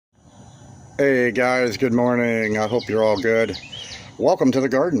Hey guys, good morning. I hope you're all good. Welcome to the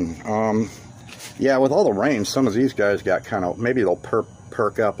garden. Yeah, with all the rain, some of these guys got kind of, maybe they'll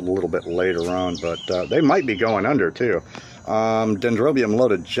perk up a little bit later on, but they might be going under too. Dendrobium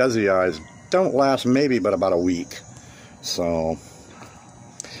loaded Jezii don't last maybe but about a week. So,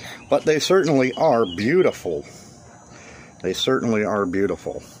 but they certainly are beautiful. They certainly are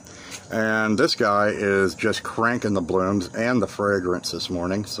beautiful. And this guy is just cranking the blooms and the fragrance this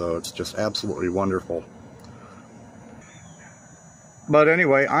morning, so it's just absolutely wonderful. But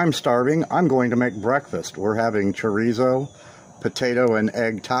anyway, I'm starving. I'm going to make breakfast. We're having chorizo, potato, and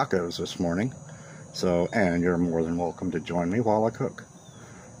egg tacos this morning. So, and you're more than welcome to join me while I cook.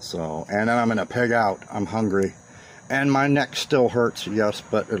 So, and then I'm going to pig out. I'm hungry. And my neck still hurts, yes,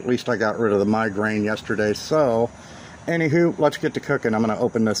 but at least I got rid of the migraine yesterday, so... Anywho, let's get to cooking. I'm going to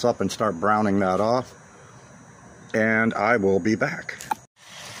open this up and start browning that off. And I will be back.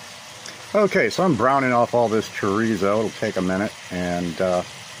 Okay, so I'm browning off all this chorizo. It'll take a minute. And,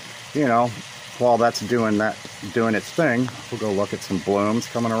 you know, while that's doing its thing, we'll go look at some blooms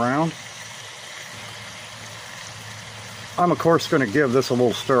coming around. I'm, of course, going to give this a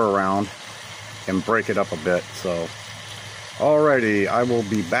little stir around and break it up a bit. So, alrighty, I will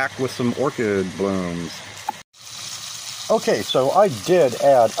be back with some orchid blooms. Okay, so I did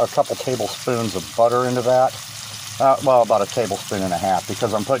add a couple tablespoons of butter into that. Well, about a tablespoon and a half,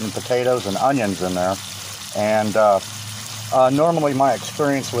 because I'm putting potatoes and onions in there. And normally my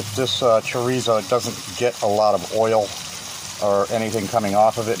experience with this chorizo, it doesn't get a lot of oil or anything coming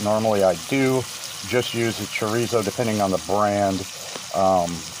off of it. Normally I do just use the chorizo, depending on the brand,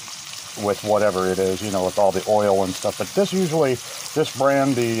 with whatever it is, you know, with all the oil and stuff. But this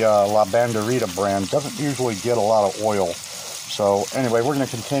brand, the La Banderita brand, doesn't usually get a lot of oil. So anyway, we're going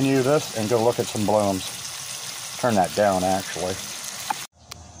to continue this and go look at some blooms. Turn that down, actually.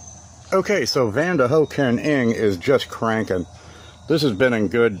 Okay, so Van de Ho Ken Ing is just cranking. This has been in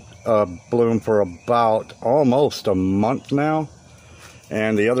good bloom for about almost a month now.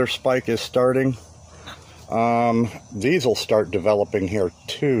 And the other spike is starting. These will start developing here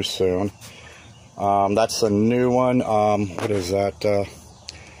too soon. That's the new one. What is that?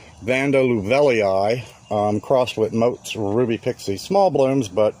 Vanda Louvellii, crossed with Moat's Ruby Pixie. Small blooms,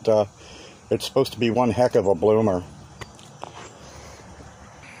 but it's supposed to be one heck of a bloomer.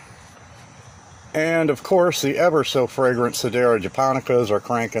 And of course, the ever so fragrant Sedera japonicas are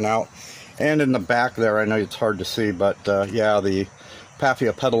cranking out. And in the back there, I know it's hard to see, but yeah, the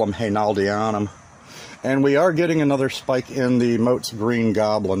Paphiopedilum hainaldianum. And we are getting another spike in the Moat's Green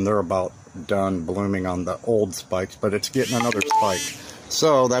Goblin. They're about done blooming on the old spikes, but it's getting another spike.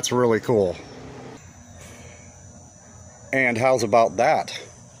 So that's really cool. And how's about that?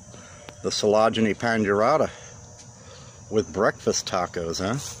 The Silogeny pandurata with breakfast tacos,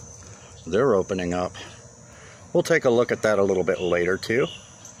 huh? They're opening up. We'll take a look at that a little bit later too.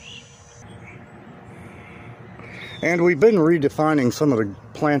 And we've been redefining some of the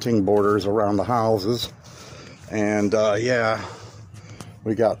planting borders around the houses. And yeah,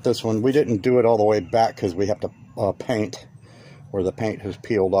 we got this one. We didn't do it all the way back because we have to paint where the paint has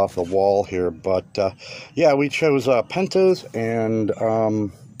peeled off the wall here. But yeah, we chose pentas and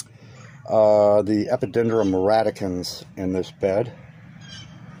the Epidendrum radicans in this bed.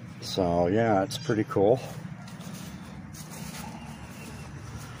 So yeah, it's pretty cool.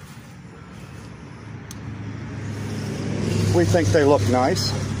 We think they look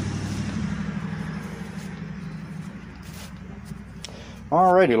nice.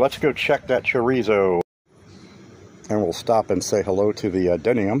 Alrighty, let's go check that chorizo. And we'll stop and say hello to the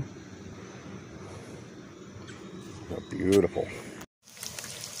adenium. They're beautiful.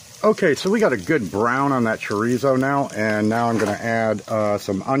 Okay, so we got a good brown on that chorizo now. And now I'm going to add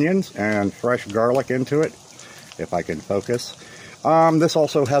some onions and fresh garlic into it, if I can focus. This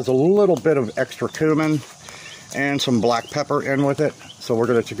also has a little bit of extra cumin and some black pepper in with it. So we're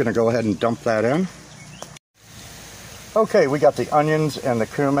going to go ahead and dump that in. Okay, we got the onions and the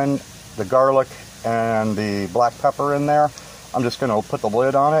cumin, the garlic, and the black pepper in there. I'm just going to put the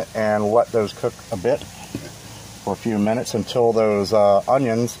lid on it and let those cook a bit for a few minutes until those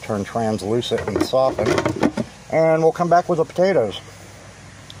onions turn translucent and soften. And we'll come back with the potatoes.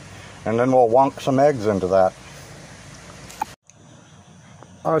 And then we'll wonk some eggs into that.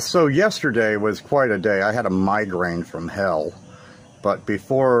 So yesterday was quite a day. I had a migraine from hell. But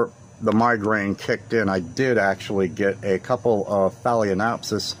before the migraine kicked in, I did actually get a couple of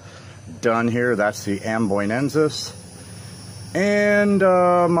Phalaenopsis done here. That's the Amboinensis. And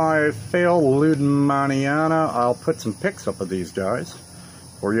my Phaludemaniana. I'll put some pics up of these guys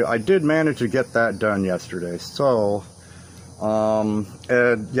for you. I did manage to get that done yesterday. So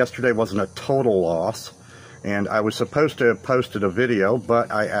Yesterday wasn't a total loss, and I was supposed to have posted a video,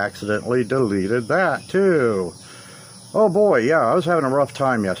 but I accidentally deleted that too. Oh boy, yeah, I was having a rough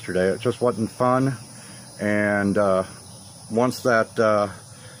time yesterday. It just wasn't fun, and once that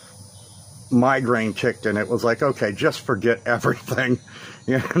migraine kicked in, it was like, okay, just forget everything.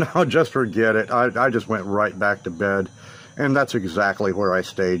 You know, just forget it. I just went right back to bed, and that's exactly where I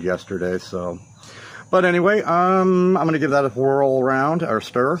stayed yesterday. So, but anyway, I'm gonna give that a whirl around, or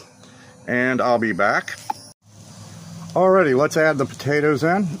stir, and I'll be back. Alrighty, let's add the potatoes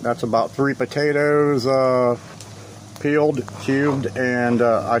in. That's about 3 potatoes, peeled, cubed, and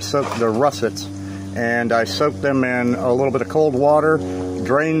I soaked the russets, and I soaked them in a little bit of cold water,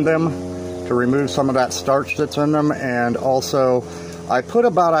 drained them to remove some of that starch that's in them, and also I put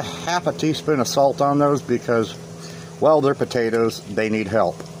about a half a teaspoon of salt on those because, well, they're potatoes, they need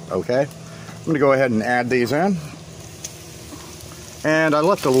help, okay? I'm gonna go ahead and add these in, and I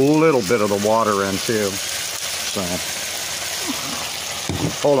left a little bit of the water in too, so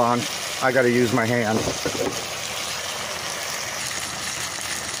hold on, I gotta use my hand.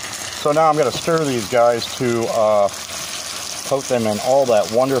 So now I'm gonna stir these guys to coat them in all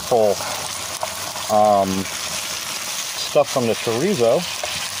that wonderful stuff from the chorizo.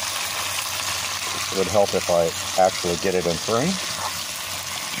 It would help if I actually get it in frame.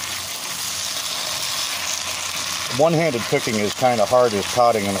 One-handed cooking is kind of hard as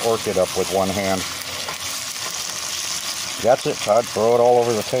cutting an orchid up with one hand. That's it, Todd. Throw it all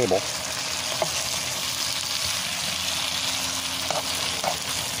over the table.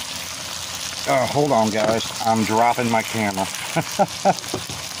 Oh, hold on, guys. I'm dropping my camera.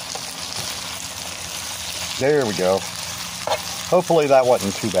 There we go. Hopefully that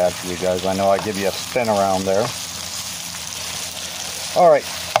wasn't too bad for you guys. I know I give you a spin around there. Alright.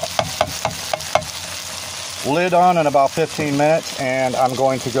 Lid on in about 15 minutes, and I'm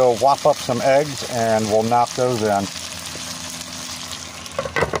going to go whop up some eggs, and we'll knock those in.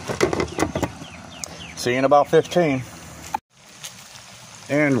 See you in about 15.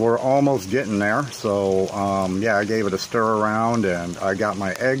 And we're almost getting there. So, yeah, I gave it a stir around, and I got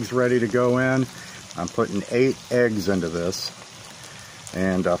my eggs ready to go in. I'm putting 8 eggs into this.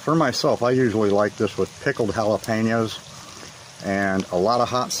 And for myself, I usually like this with pickled jalapenos and a lot of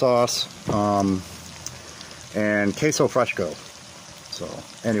hot sauce and queso fresco. So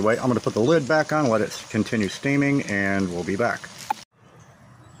anyway, I'm going to put the lid back on, let it continue steaming, and we'll be back.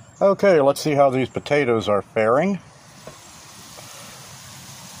 Okay, let's see how these potatoes are faring.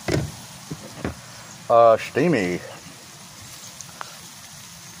 Steamy.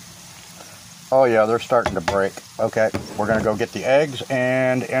 Oh yeah, they're starting to break. Okay, we're gonna go get the eggs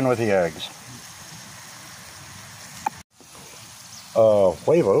and in with the eggs.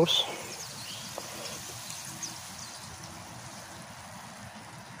 Huevos.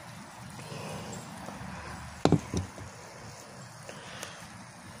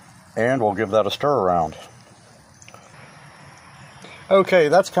 And we'll give that a stir around. Okay,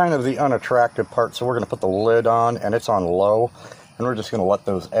 that's kind of the unattractive part, so we're gonna put the lid on, and it's on low. And we're just going to let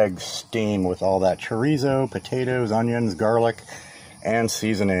those eggs steam with all that chorizo, potatoes, onions, garlic, and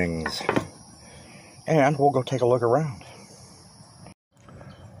seasonings. And we'll go take a look around.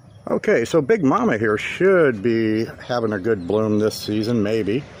 Okay, so Big Mama here should be having a good bloom this season,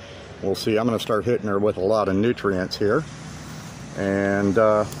 maybe. We'll see. I'm going to start hitting her with a lot of nutrients here. And,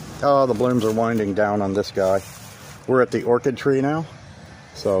 oh, the blooms are winding down on this guy. We're at the orchid tree now.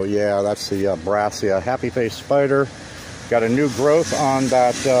 So, yeah, that's the Brassia Happy Face Spider. Got a new growth on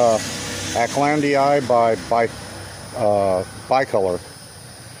that Acklandii bicolor.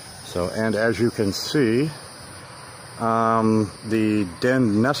 So, and as you can see, the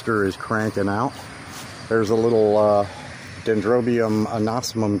den nester is cranking out. There's a little Dendrobium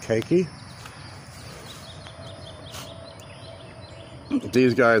anosmum keiki.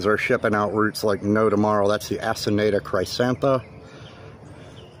 These guys are shipping out roots like no tomorrow. That's the Acinata chrysantha.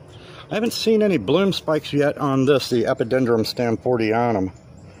 I haven't seen any bloom spikes yet on this, the Epidendrum stamfordianum.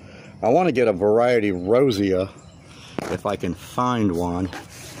 I want to get a variety rosea if I can find one.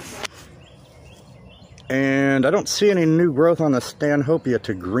 And I don't see any new growth on the Stanhopea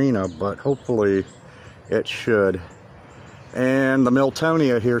tigrina, but hopefully it should. And the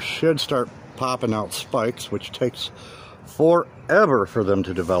Miltonia here should start popping out spikes, which takes forever for them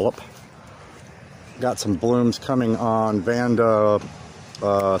to develop. Got some blooms coming on Vanda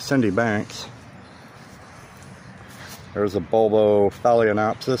Cindy Banks. There's a Bulbo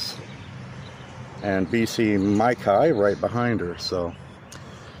phalaenopsis and BC Maikai right behind her. So,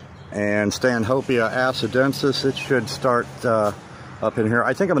 and Stanhopea acidensis, it should start up in here.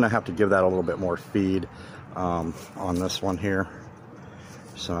 I think I'm going to have to give that a little bit more feed. on this one here.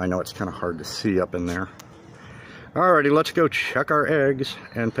 So I know it's kind of hard to see up in there. Alrighty, let's go check our eggs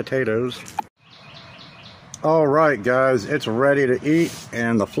and potatoes. Alright guys, it's ready to eat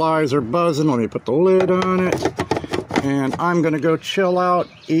and the flies are buzzing. Let me put the lid on it. And I'm gonna go chill out,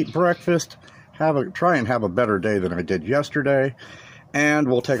 eat breakfast, try and have a better day than I did yesterday. And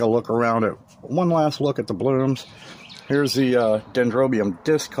we'll take a look around at one last look at the blooms. Here's the Dendrobium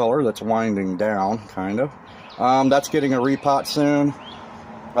discolor that's winding down, kind of. That's getting a repot soon.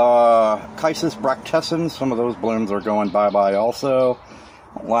 Chysis bractescens, some of those blooms are going bye-bye also.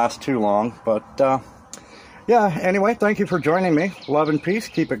 Won't last too long, but yeah, anyway, thank you for joining me. Love and peace,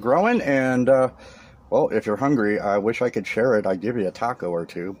 keep it growing, and well, if you're hungry, I wish I could share it. I'd give you a taco or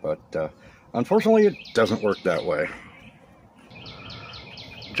two, but unfortunately it doesn't work that way.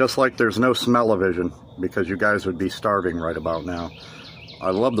 Just like there's no smell-o-vision, because you guys would be starving right about now. I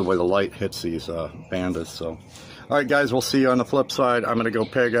love the way the light hits these bandas. So, alright guys, we'll see you on the flip side. I'm going to go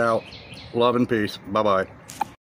pig out. Love and peace. Bye-bye.